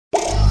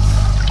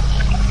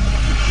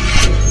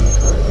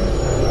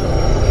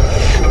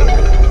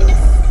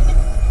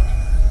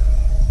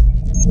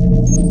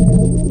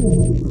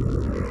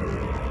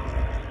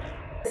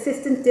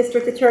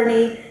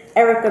Attorney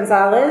Eric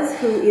Gonzalez,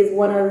 who is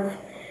one of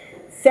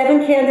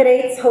 7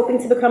 candidates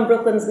hoping to become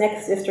Brooklyn's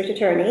next district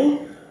attorney.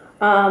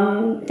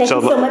 Thank you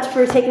so much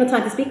for taking the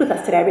time to speak with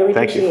us today. I really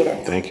appreciate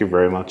it. Thank you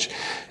very much.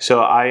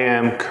 So I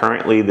am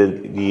currently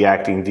the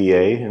acting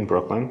DA in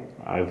Brooklyn.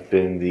 I've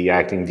been the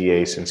acting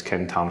DA since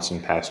Ken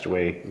Thompson passed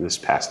away this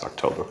past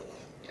October.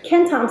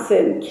 Ken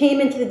Thompson came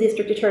into the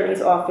district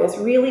attorney's office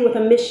really with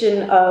a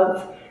mission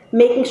of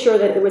making sure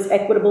that there was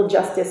equitable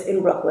justice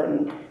in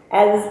Brooklyn.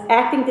 As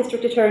acting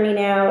district attorney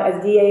now,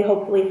 as DA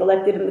hopefully if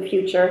elected in the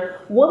future,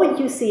 what would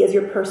you see as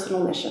your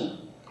personal mission?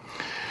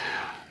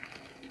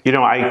 You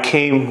know, I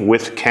came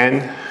with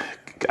Ken.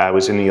 I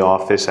was in the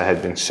office. I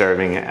had been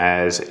serving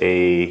as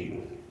a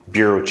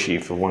bureau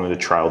chief of one of the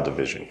trial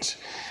divisions.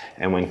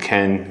 And when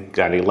Ken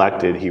got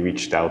elected, he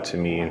reached out to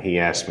me and he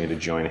asked me to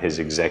join his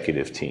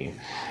executive team.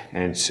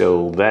 And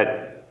so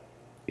that,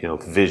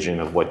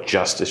 vision of what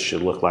justice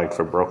should look like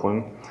for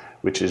Brooklyn,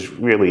 which is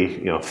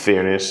really,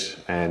 fairness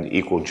and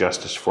equal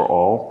justice for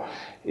all,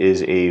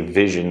 is a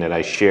vision that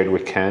I shared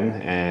with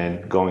Ken.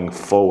 And going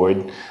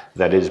forward,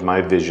 that is my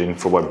vision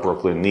for what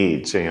Brooklyn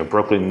needs.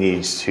 Brooklyn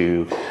needs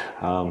to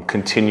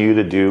continue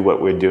to do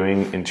what we're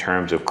doing in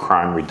terms of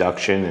crime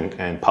reduction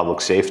and public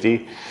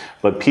safety.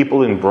 But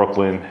people in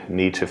Brooklyn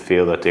need to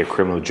feel that their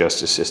criminal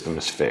justice system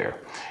is fair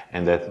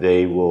and that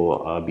they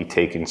will be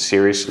taken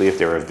seriously if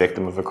they're a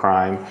victim of a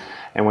crime.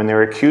 And when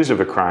they're accused of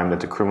a crime, that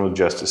the criminal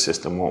justice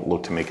system won't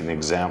look to make an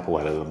example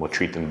out of them or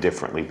treat them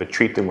differently, but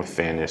treat them with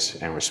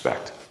fairness and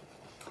respect.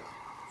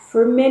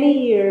 For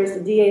many years,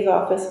 the DA's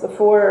office,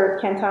 before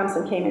Ken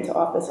Thompson came into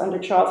office under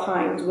Charles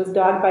Hines, was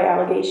dogged by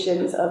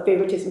allegations of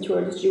favoritism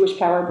towards Jewish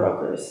power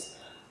brokers.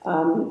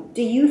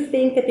 Do you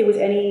think that there was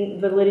any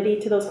validity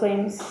to those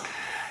claims?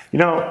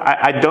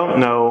 I don't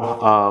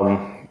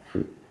know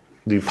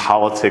the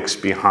politics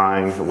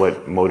behind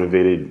what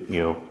motivated,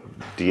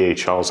 DA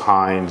Charles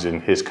Hines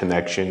and his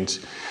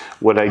connections.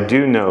 What I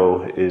do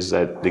know is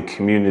that the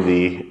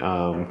community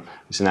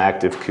is an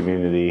active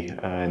community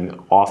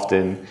and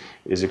often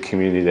is a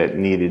community that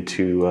needed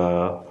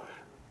to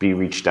be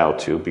reached out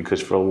to,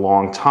 because for a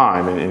long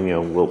time,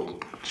 and we'll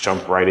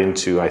jump right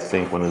into, I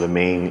think, one of the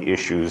main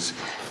issues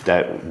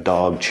that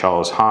dogged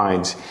Charles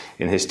Hines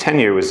in his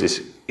tenure was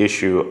this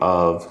issue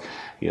of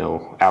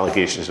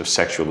allegations of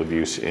sexual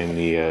abuse in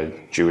the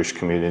Jewish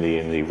community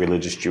and the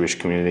religious Jewish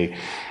community.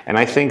 And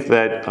I think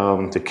that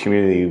the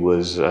community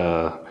was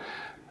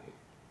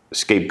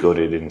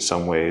scapegoated in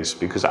some ways,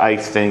 because I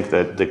think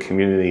that the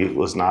community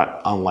was not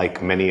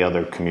unlike many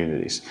other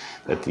communities,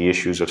 that the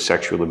issues of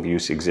sexual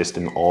abuse exist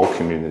in all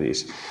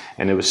communities.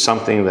 And it was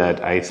something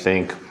that I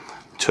think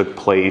took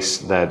place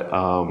that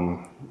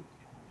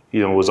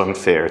was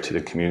unfair to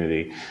the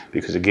community,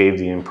 because it gave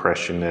the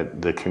impression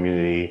that the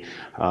community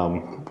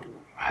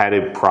had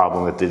a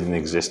problem that didn't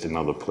exist in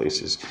other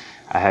places.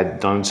 I had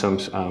done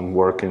some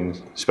work in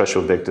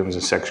special victims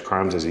and sex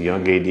crimes as a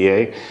young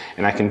ADA,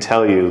 and I can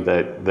tell you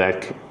that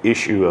that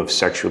issue of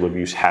sexual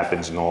abuse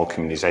happens in all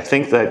communities. I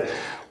think that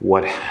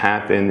what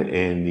happened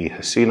in the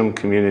Hasidim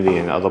community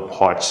and other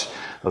parts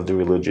of the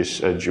religious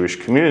Jewish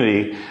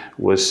community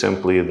was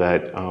simply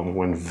that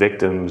when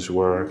victims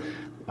were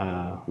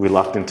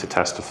reluctant to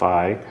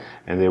testify,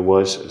 and there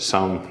was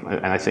some,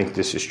 and I think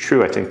this is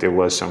true, I think there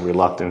was some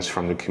reluctance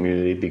from the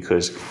community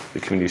because the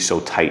community is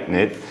so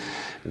tight-knit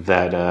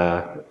that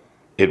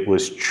it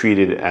was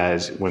treated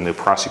as, when the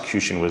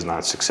prosecution was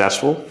not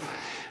successful,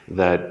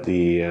 that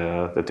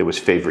there was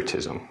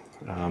favoritism.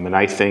 And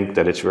I think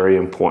that it's very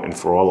important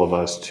for all of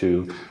us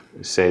to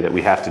say that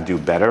we have to do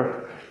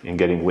better in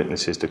getting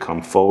witnesses to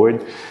come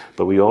forward,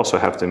 but we also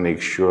have to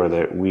make sure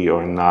that we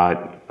are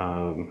not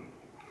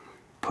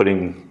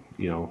putting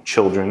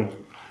children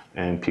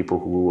and people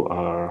who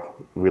are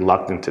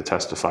reluctant to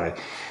testify,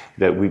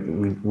 that we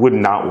would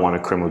not want a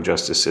criminal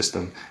justice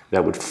system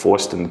that would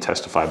force them to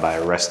testify by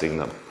arresting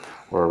them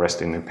or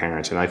arresting their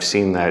parents. And I've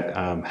seen that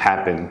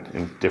happen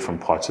in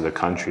different parts of the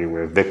country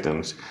where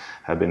victims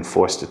have been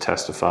forced to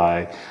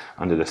testify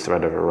under the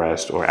threat of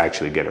arrest or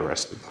actually get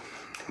arrested.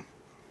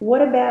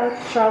 What about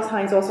Charles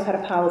Hines also had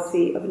a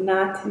policy of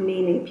not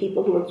naming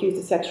people who were accused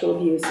of sexual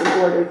abuse in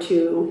order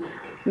to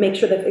make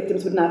sure that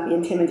victims would not be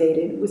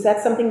intimidated? Was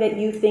that something that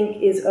you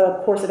think is a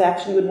course of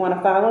action you would want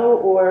to follow,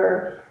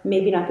 or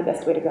maybe not the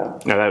best way to go?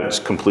 No, that was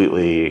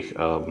completely,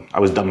 I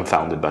was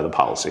dumbfounded by the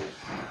policy.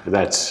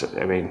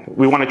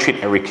 We want to treat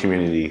every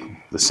community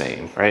the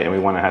same, right? And we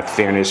want to have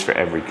fairness for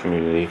every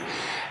community.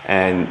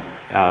 And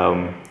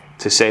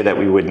to say that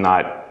we would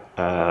not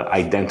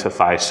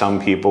identify some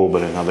people,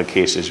 but in other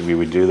cases we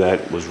would do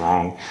that, was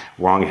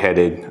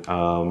wrong-headed.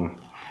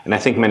 And I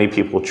think many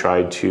people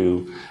tried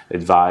to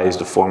advise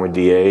the former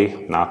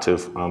DA not to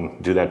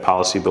do that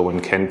policy, but when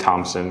Ken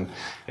Thompson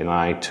and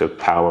I took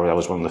power, that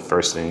was one of the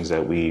first things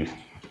that we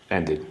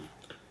ended.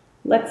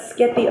 Let's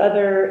get the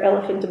other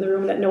elephant in the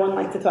room that no one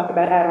likes to talk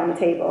about out on the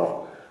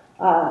table.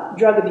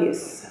 Drug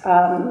abuse.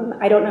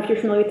 I don't know if you're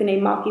familiar with the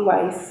name Malky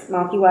Weiss.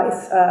 Malky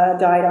Weiss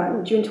died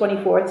on June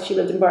 24th. She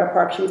lived in Borough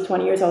Park. She was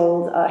 20 years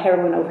old,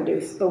 heroin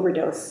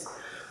overdose.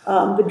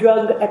 The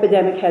drug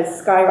epidemic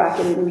has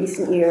skyrocketed in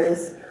recent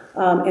years.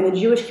 In the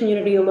Jewish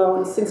community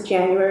alone, since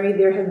January,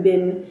 there have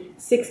been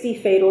 60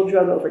 fatal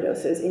drug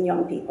overdoses in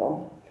young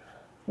people.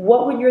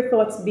 What would your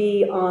thoughts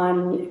be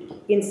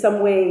on, in some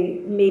way,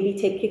 maybe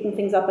kicking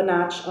things up a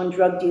notch on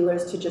drug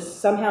dealers to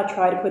just somehow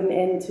try to put an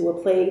end to a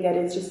plague that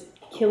is just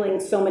killing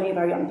so many of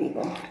our young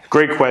people?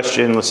 Great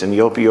question. Listen, the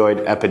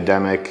opioid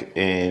epidemic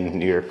in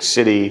New York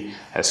City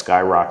has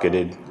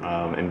skyrocketed.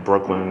 In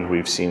Brooklyn,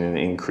 we've seen an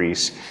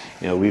increase.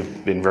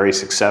 We've been very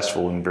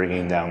successful in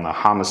bringing down the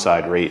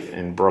homicide rate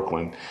in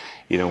Brooklyn.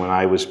 When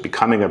I was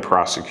becoming a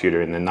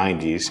prosecutor in the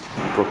 90s,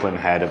 Brooklyn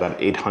had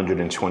about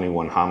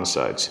 821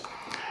 homicides.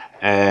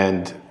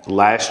 And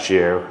last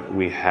year,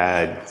 we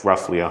had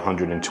roughly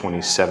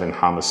 127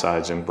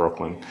 homicides in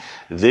Brooklyn.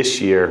 This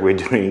year, we're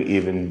doing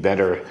even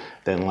better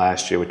than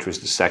last year, which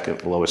was the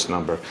second lowest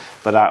number.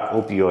 But our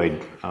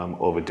opioid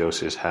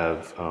overdoses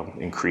have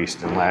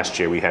increased. And last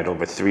year, we had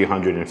over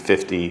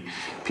 350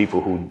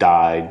 people who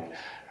died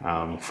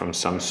from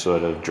some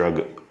sort of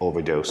drug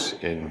overdose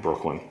in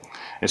Brooklyn.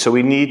 And so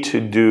we need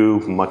to do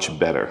much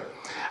better.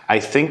 I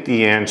think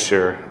the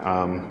answer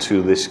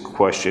to this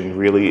question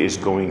really is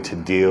going to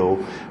deal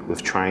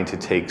with trying to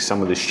take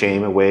some of the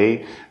shame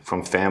away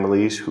from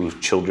families whose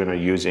children are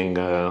using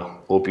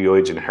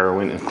opioids and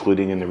heroin,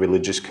 including in the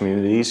religious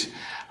communities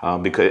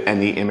and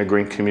the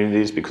immigrant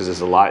communities, because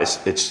there's a lot.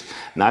 It's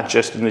not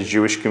just in the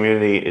Jewish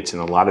community, it's in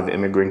a lot of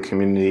immigrant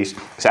communities.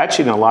 It's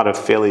actually in a lot of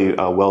fairly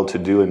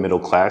well-to-do and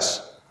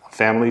middle-class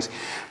families,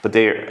 but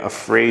they're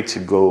afraid to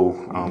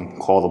go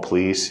call the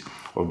police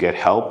or get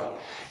help.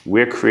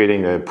 We're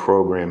creating a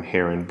program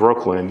here in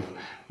Brooklyn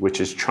which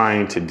is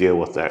trying to deal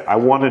with that. I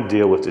want to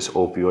deal with this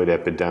opioid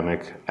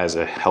epidemic as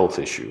a health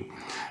issue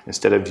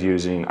instead of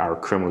using our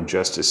criminal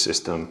justice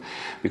system,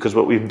 because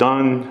what we've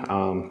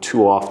done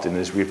too often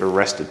is we've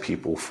arrested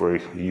people for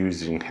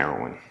using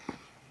heroin.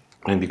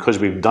 And because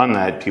we've done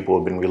that, people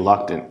have been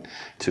reluctant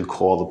to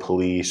call the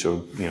police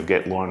or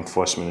get law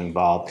enforcement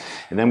involved.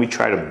 And then we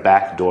try to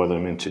backdoor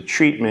them into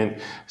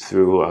treatment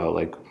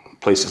through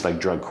places like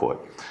drug court.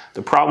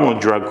 The problem with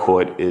drug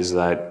court is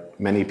that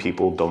many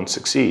people don't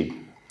succeed.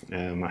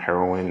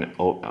 Heroin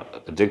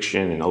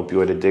addiction and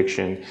opioid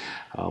addiction,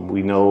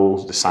 we know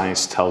the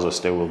science tells us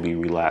there will be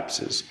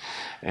relapses.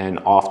 And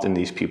often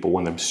these people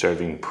wind up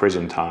serving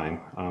prison time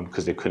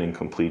because they couldn't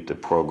complete the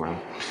program.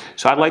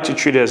 So I'd like to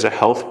treat it as a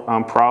health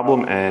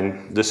problem,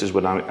 and this is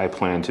what I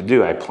plan to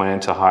do. I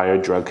plan to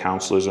hire drug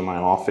counselors in my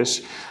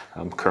office.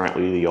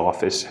 Currently, the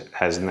office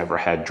has never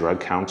had drug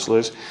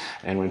counselors,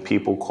 and when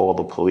people call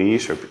the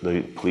police or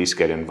the police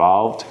get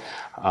involved,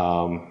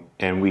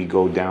 and we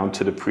go down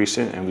to the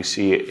precinct and we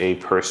see a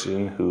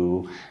person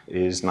who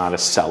is not a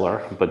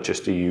seller, but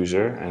just a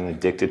user and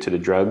addicted to the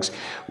drugs,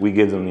 we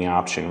give them the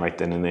option right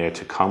then and there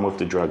to come with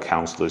the drug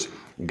counselors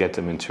and get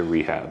them into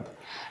rehab.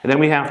 And then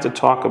we have to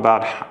talk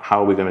about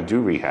how we're going to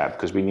do rehab,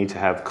 because we need to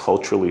have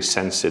culturally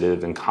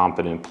sensitive and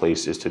competent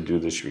places to do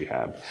this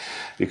rehab.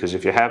 Because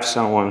if you have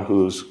someone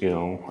who's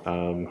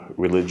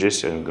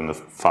religious and going to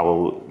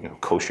follow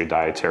kosher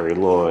dietary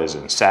laws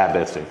and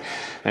Sabbath,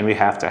 then we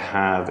have to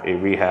have a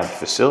rehab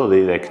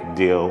facility that can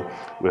deal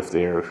with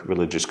their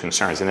religious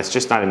concerns. And it's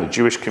just not in the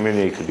Jewish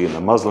community, it could be in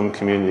the Muslim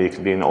community, it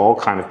could be in all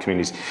kinds of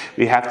communities.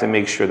 We have to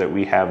make sure that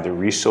we have the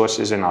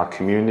resources in our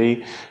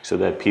community so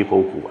that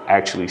people who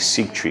actually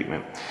seek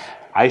treatment.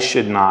 I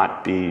should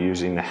not be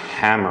using the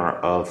hammer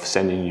of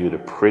sending you to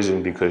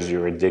prison because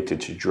you're addicted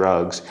to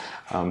drugs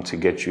to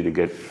get you to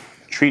get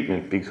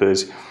treatment,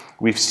 because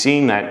we've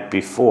seen that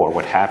before.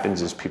 What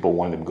happens is people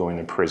wind up going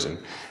to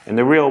prison. And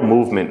the real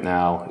movement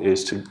now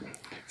is to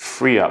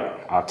free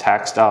up our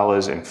tax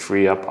dollars and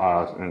free up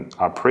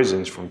our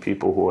prisons from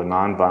people who are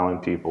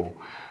nonviolent people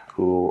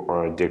who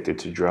are addicted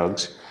to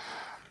drugs.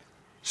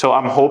 So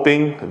I'm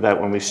hoping that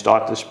when we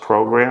start this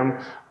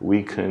program,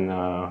 we can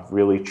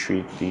really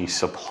treat the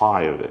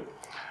supply of it.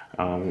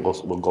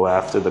 We'll go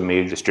after the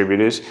major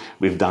distributors.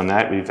 We've done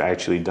that. We've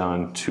actually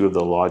done 2 of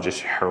the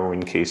largest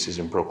heroin cases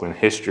in Brooklyn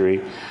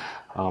history.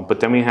 But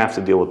then we have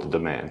to deal with the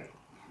demand.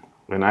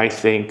 And I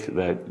think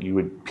that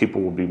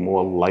people will be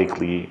more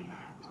likely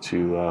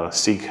to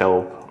seek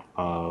help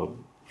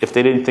if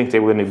they didn't think they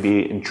were going to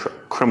be in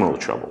criminal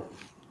trouble.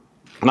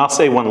 And I'll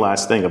say one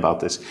last thing about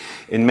this.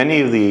 In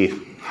many of the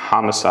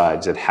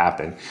homicides that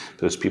happen,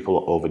 those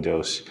people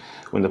overdose,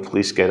 when the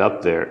police get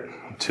up there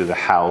to the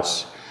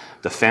house,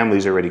 the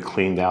family's already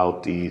cleaned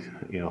out the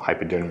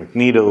hypodermic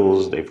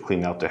needles, they've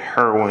cleaned out the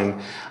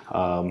heroin,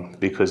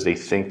 because they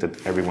think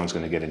that everyone's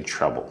going to get in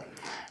trouble.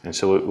 And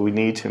so what we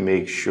need to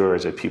make sure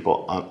is that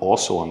people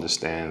also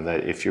understand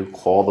that if you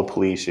call the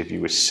police, if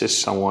you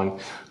assist someone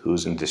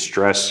who's in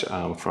distress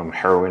from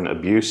heroin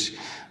abuse,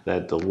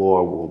 that the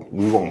law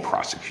we won't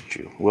prosecute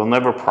you. We'll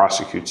never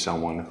prosecute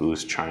someone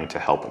who's trying to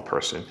help a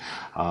person.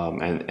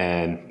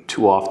 And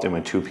too often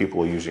when 2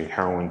 people are using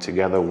heroin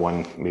together,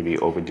 one may be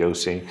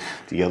overdosing,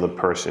 the other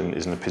person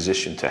is in a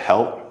position to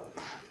help,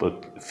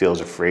 but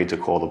feels afraid to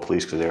call the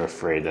police because they're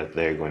afraid that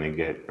they're going to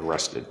get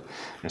arrested.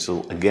 And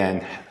so again,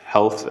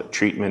 health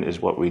treatment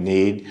is what we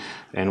need,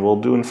 and we'll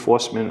do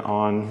enforcement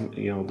on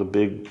the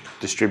big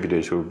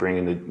distributors who are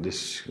bringing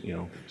this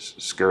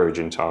scourge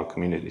into our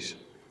communities.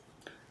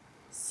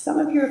 Some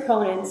of your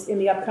opponents in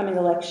the upcoming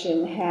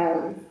election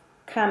have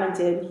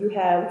commented. You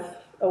have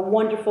a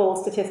wonderful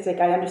statistic.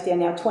 I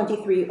understand now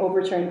 23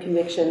 overturned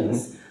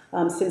convictions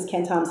since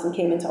Ken Thompson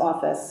came into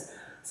office.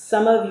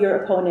 Some of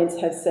your opponents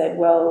have said,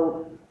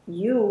 well,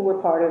 you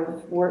were part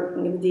of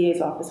working in the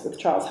DA's office with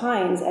Charles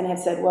Hines and have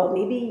said, well,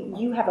 maybe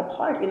you have a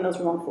part in those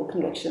wrongful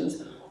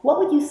convictions. What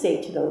would you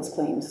say to those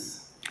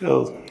claims?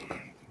 Oh,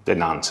 they're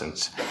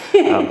nonsense.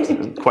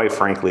 Quite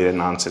frankly, they're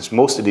nonsense.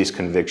 Most of these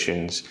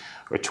convictions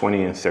are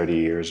 20 and 30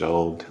 years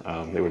old.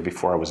 They were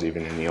before I was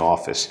even in the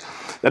office.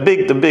 The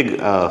big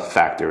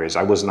factor is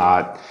I was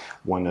not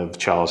one of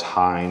Charles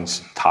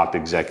Hines' top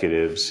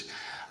executives.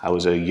 I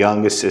was a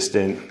young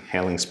assistant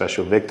handling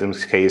special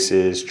victims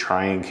cases,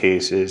 trying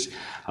cases,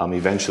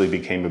 eventually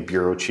became a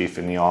bureau chief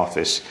in the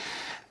office.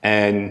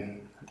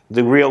 And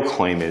the real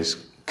claim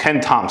is Ken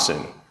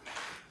Thompson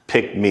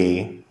picked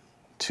me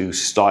to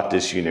start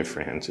this unit for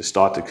him, to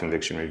start the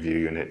conviction review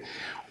unit.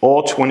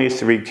 All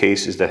 23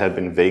 cases that have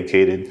been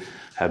vacated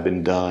have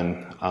been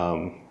done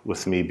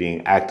with me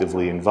being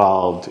actively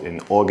involved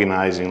in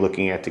organizing,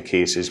 looking at the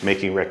cases,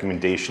 making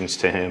recommendations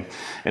to him,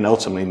 and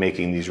ultimately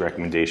making these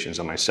recommendations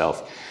on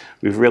myself.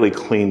 We've really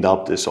cleaned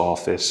up this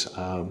office.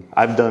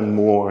 I've done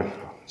more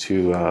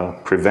to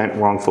prevent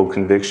wrongful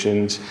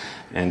convictions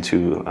and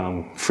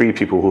to free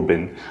people who've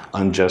been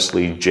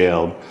unjustly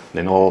jailed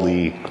than all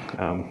the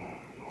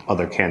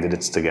other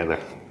candidates together.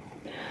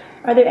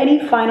 Are there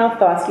any final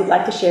thoughts you'd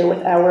like to share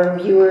with our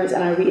viewers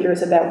and our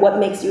readers about what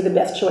makes you the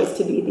best choice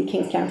to be the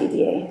Kings County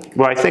DA?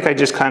 Well, I think I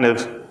just kind of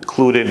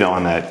clued in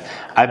on that.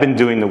 I've been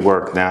doing the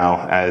work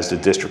now as the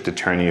district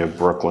attorney of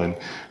Brooklyn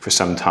for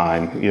some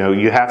time.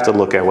 You have to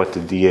look at what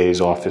the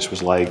DA's office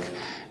was like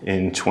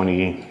in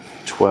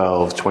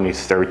 2012,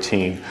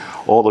 2013,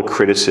 all the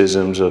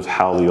criticisms of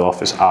how the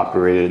office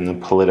operated in a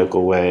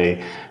political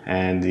way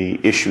and the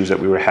issues that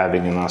we were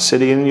having in our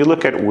city. And you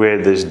look at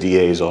where this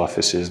DA's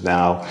office is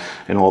now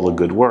and all the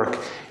good work.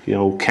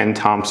 Ken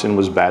Thompson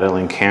was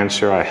battling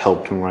cancer. I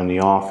helped him run the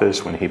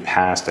office. When he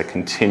passed, I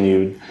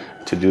continued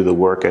to do the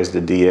work as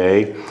the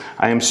DA.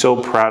 I am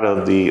so proud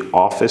of the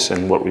office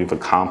and what we've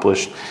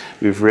accomplished.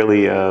 We've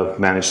really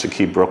managed to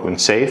keep Brooklyn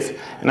safe.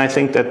 And I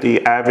think that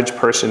the average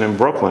person in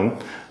Brooklyn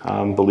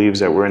believes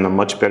that we're in a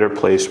much better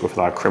place with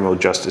our criminal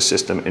justice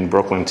system in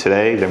Brooklyn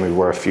today than we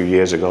were a few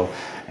years ago.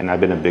 And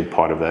I've been a big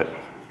part of that.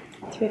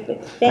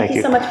 Terrific. Thank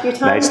you so much for your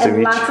time, Nice to meet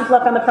and lots you. of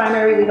luck on the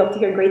primary. We hope to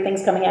hear great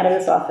things coming out of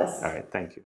this office. All right, thank you.